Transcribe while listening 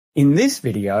In this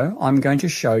video, I'm going to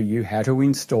show you how to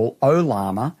install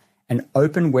Ollama and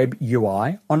Open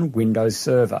WebUI on Windows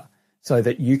Server so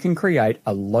that you can create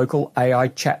a local AI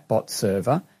chatbot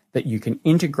server that you can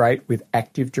integrate with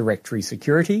Active Directory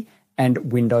security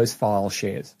and Windows file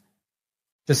shares.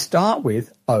 To start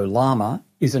with, Ollama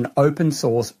is an open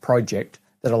source project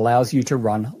that allows you to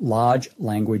run large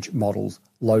language models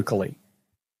locally.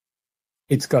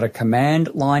 It's got a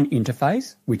command line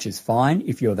interface, which is fine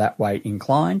if you're that way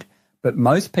inclined, but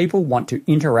most people want to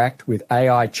interact with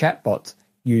AI chatbots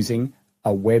using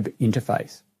a web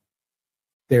interface.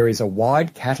 There is a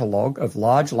wide catalogue of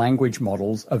large language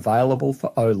models available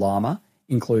for Ollama,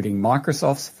 including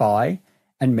Microsoft's Phi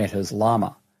and Meta's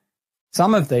Llama.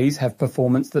 Some of these have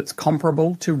performance that's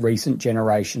comparable to recent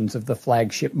generations of the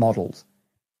flagship models.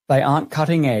 They aren't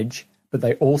cutting edge, but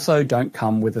they also don't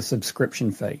come with a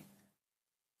subscription fee.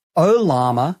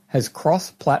 Ollama has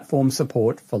cross-platform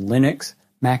support for Linux,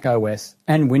 Mac OS,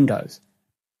 and Windows.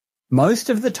 Most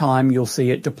of the time you'll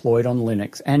see it deployed on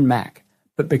Linux and Mac,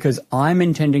 but because I'm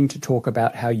intending to talk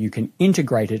about how you can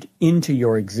integrate it into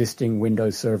your existing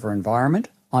Windows Server environment,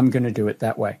 I'm going to do it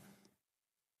that way.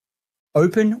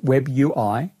 Open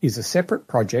WebUI is a separate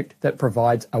project that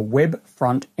provides a web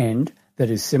front end that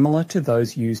is similar to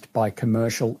those used by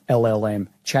commercial LLM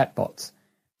chatbots.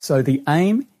 So the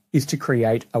aim is to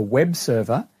create a web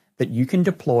server that you can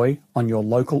deploy on your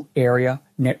local area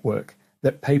network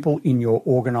that people in your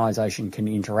organization can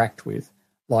interact with,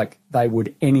 like they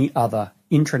would any other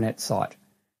intranet site.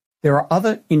 There are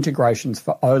other integrations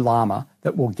for Ollama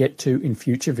that we'll get to in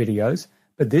future videos,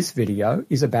 but this video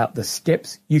is about the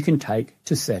steps you can take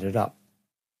to set it up.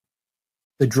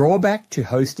 The drawback to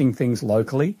hosting things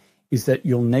locally is that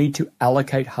you'll need to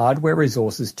allocate hardware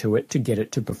resources to it to get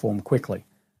it to perform quickly.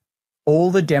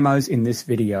 All the demos in this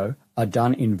video are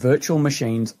done in virtual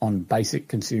machines on basic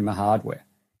consumer hardware.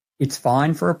 It's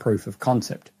fine for a proof of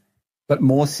concept, but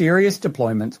more serious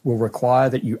deployments will require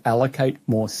that you allocate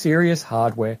more serious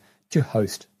hardware to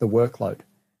host the workload.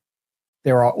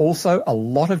 There are also a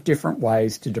lot of different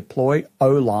ways to deploy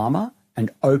Ollama and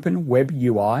Open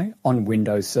WebUI on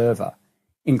Windows Server,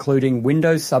 including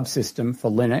Windows Subsystem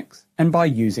for Linux and by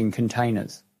using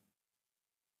containers.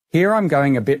 Here I'm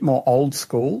going a bit more old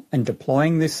school and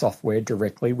deploying this software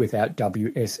directly without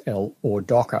WSL or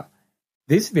Docker.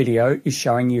 This video is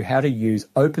showing you how to use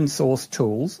open source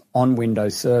tools on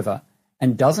Windows Server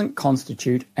and doesn't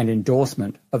constitute an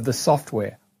endorsement of the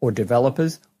software or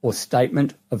developers or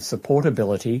statement of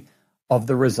supportability of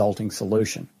the resulting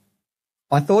solution.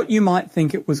 I thought you might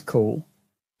think it was cool,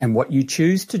 and what you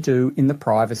choose to do in the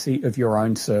privacy of your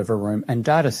own server room and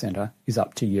data center is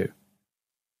up to you.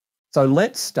 So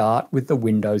let's start with the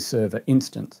Windows Server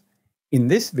instance. In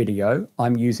this video,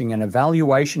 I'm using an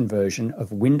evaluation version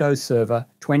of Windows Server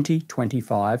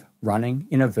 2025 running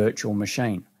in a virtual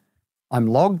machine. I'm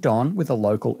logged on with a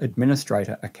local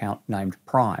administrator account named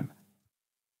Prime.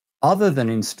 Other than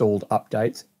installed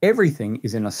updates, everything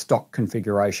is in a stock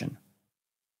configuration.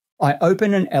 I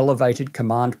open an elevated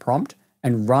command prompt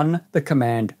and run the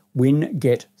command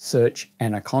winget search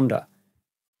anaconda.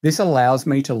 This allows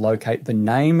me to locate the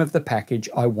name of the package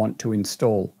I want to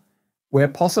install. Where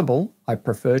possible, I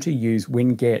prefer to use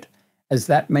winget, as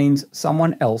that means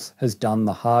someone else has done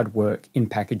the hard work in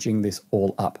packaging this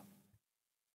all up.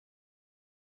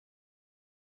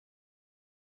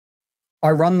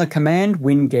 I run the command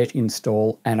winget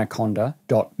install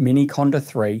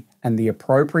anaconda.miniconda3 and the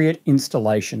appropriate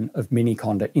installation of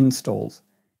miniconda installs.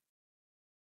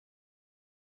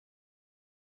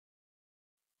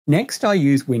 Next, I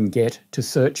use winget to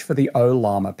search for the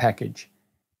Ollama package.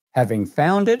 Having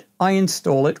found it, I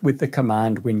install it with the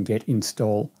command winget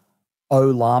install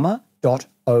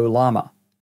ollama.ollama.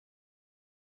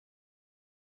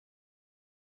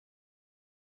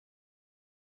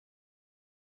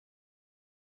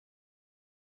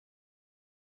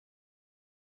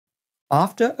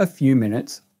 After a few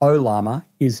minutes, Ollama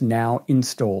is now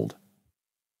installed.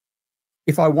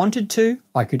 If I wanted to,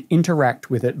 I could interact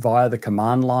with it via the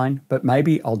command line, but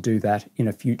maybe I'll do that in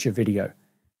a future video.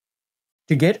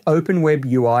 To get Open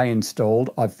WebUI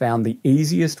installed, I've found the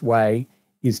easiest way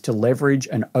is to leverage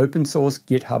an open source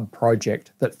GitHub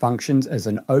project that functions as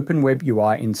an Open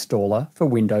WebUI installer for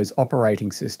Windows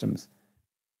operating systems.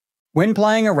 When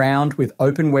playing around with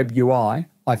Open WebUI,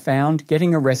 I found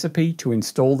getting a recipe to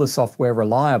install the software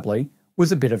reliably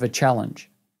was a bit of a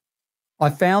challenge. I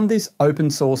found this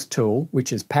open source tool which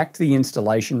has packed the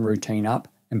installation routine up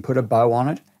and put a bow on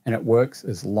it, and it works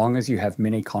as long as you have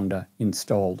Miniconda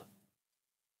installed.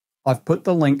 I've put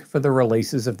the link for the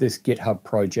releases of this GitHub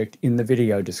project in the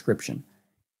video description.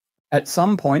 At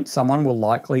some point, someone will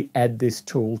likely add this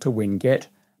tool to Winget,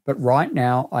 but right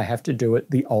now I have to do it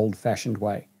the old-fashioned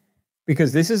way.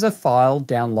 Because this is a file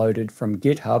downloaded from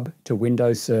GitHub to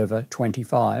Windows Server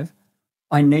 25,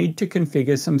 I need to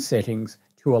configure some settings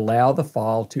to allow the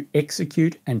file to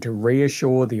execute and to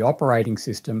reassure the operating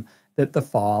system that the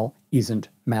file isn't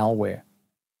malware.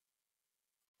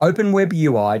 Open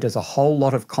WebUI does a whole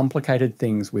lot of complicated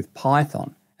things with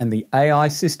Python, and the AI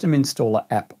System Installer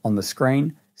app on the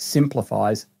screen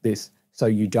simplifies this so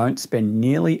you don't spend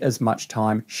nearly as much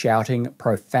time shouting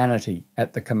profanity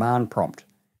at the command prompt.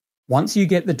 Once you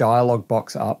get the dialog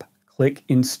box up, click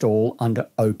Install under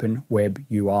Open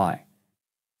WebUI.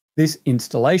 This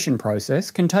installation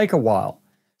process can take a while,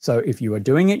 so if you are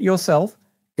doing it yourself,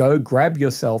 go grab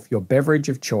yourself your beverage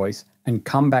of choice and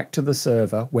come back to the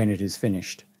server when it is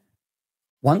finished.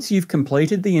 Once you've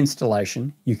completed the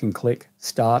installation, you can click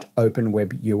Start Open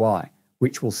WebUI,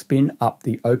 which will spin up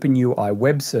the OpenUI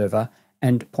web server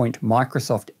and point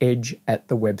Microsoft Edge at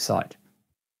the website.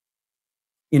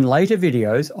 In later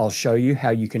videos, I'll show you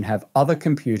how you can have other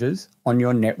computers on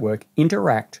your network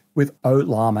interact with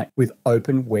Ollama with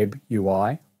Open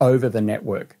WebUI over the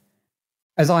network.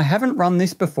 As I haven't run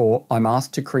this before, I'm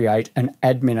asked to create an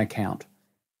admin account.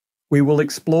 We will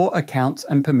explore accounts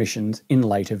and permissions in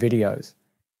later videos.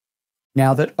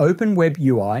 Now that Open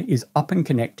WebUI is up and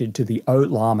connected to the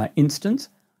Ollama instance,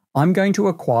 I'm going to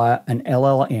acquire an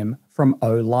LLM from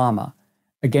Ollama,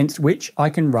 against which I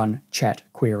can run chat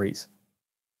queries.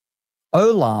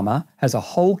 Ollama has a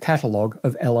whole catalogue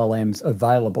of LLMs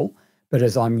available, but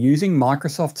as I'm using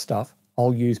Microsoft stuff,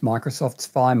 I'll use Microsoft's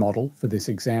Phi model for this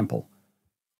example.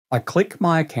 I click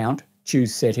my account,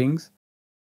 choose Settings,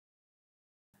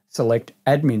 select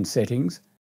Admin Settings,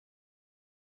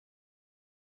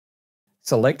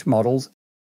 select Models,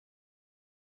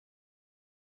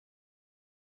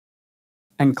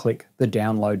 and click the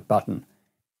Download button.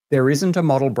 There isn't a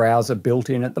model browser built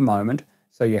in at the moment,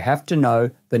 so you have to know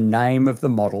the name of the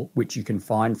model, which you can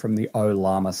find from the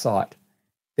Ollama site.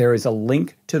 There is a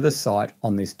link to the site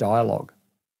on this dialog.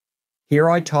 Here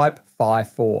I type Phi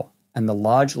 4, and the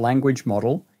large language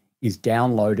model is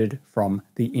downloaded from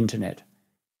the internet.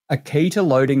 A key to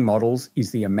loading models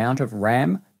is the amount of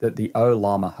RAM that the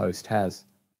Ollama host has.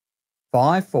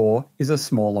 Phi 4 is a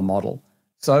smaller model,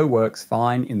 so works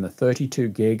fine in the 32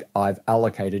 gig I've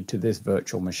allocated to this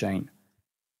virtual machine.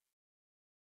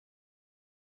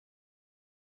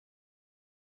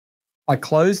 I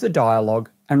close the dialog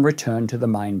and return to the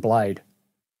main blade.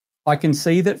 I can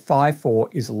see that Phi 4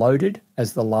 is loaded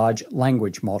as the large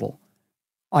language model.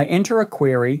 I enter a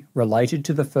query related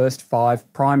to the first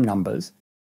 5 prime numbers,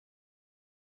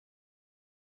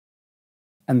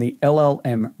 and the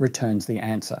LLM returns the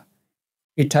answer.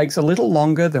 It takes a little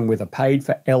longer than with a paid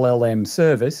for LLM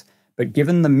service, but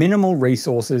given the minimal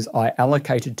resources I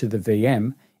allocated to the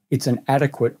VM, it's an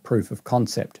adequate proof of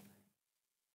concept.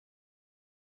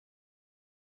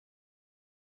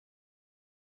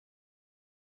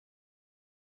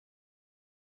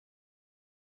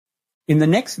 In the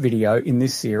next video in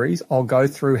this series, I'll go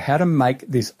through how to make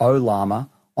this Ollama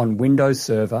on Windows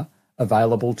Server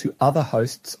available to other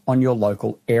hosts on your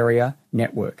local area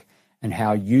network, and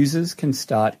how users can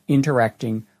start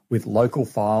interacting with local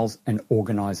files and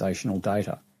organizational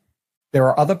data. There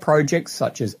are other projects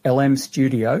such as LM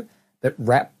Studio that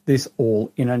wrap this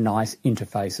all in a nice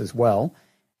interface as well,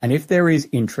 and if there is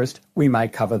interest, we may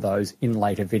cover those in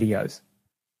later videos.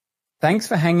 Thanks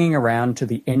for hanging around to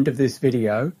the end of this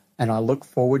video, and I look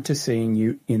forward to seeing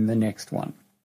you in the next one.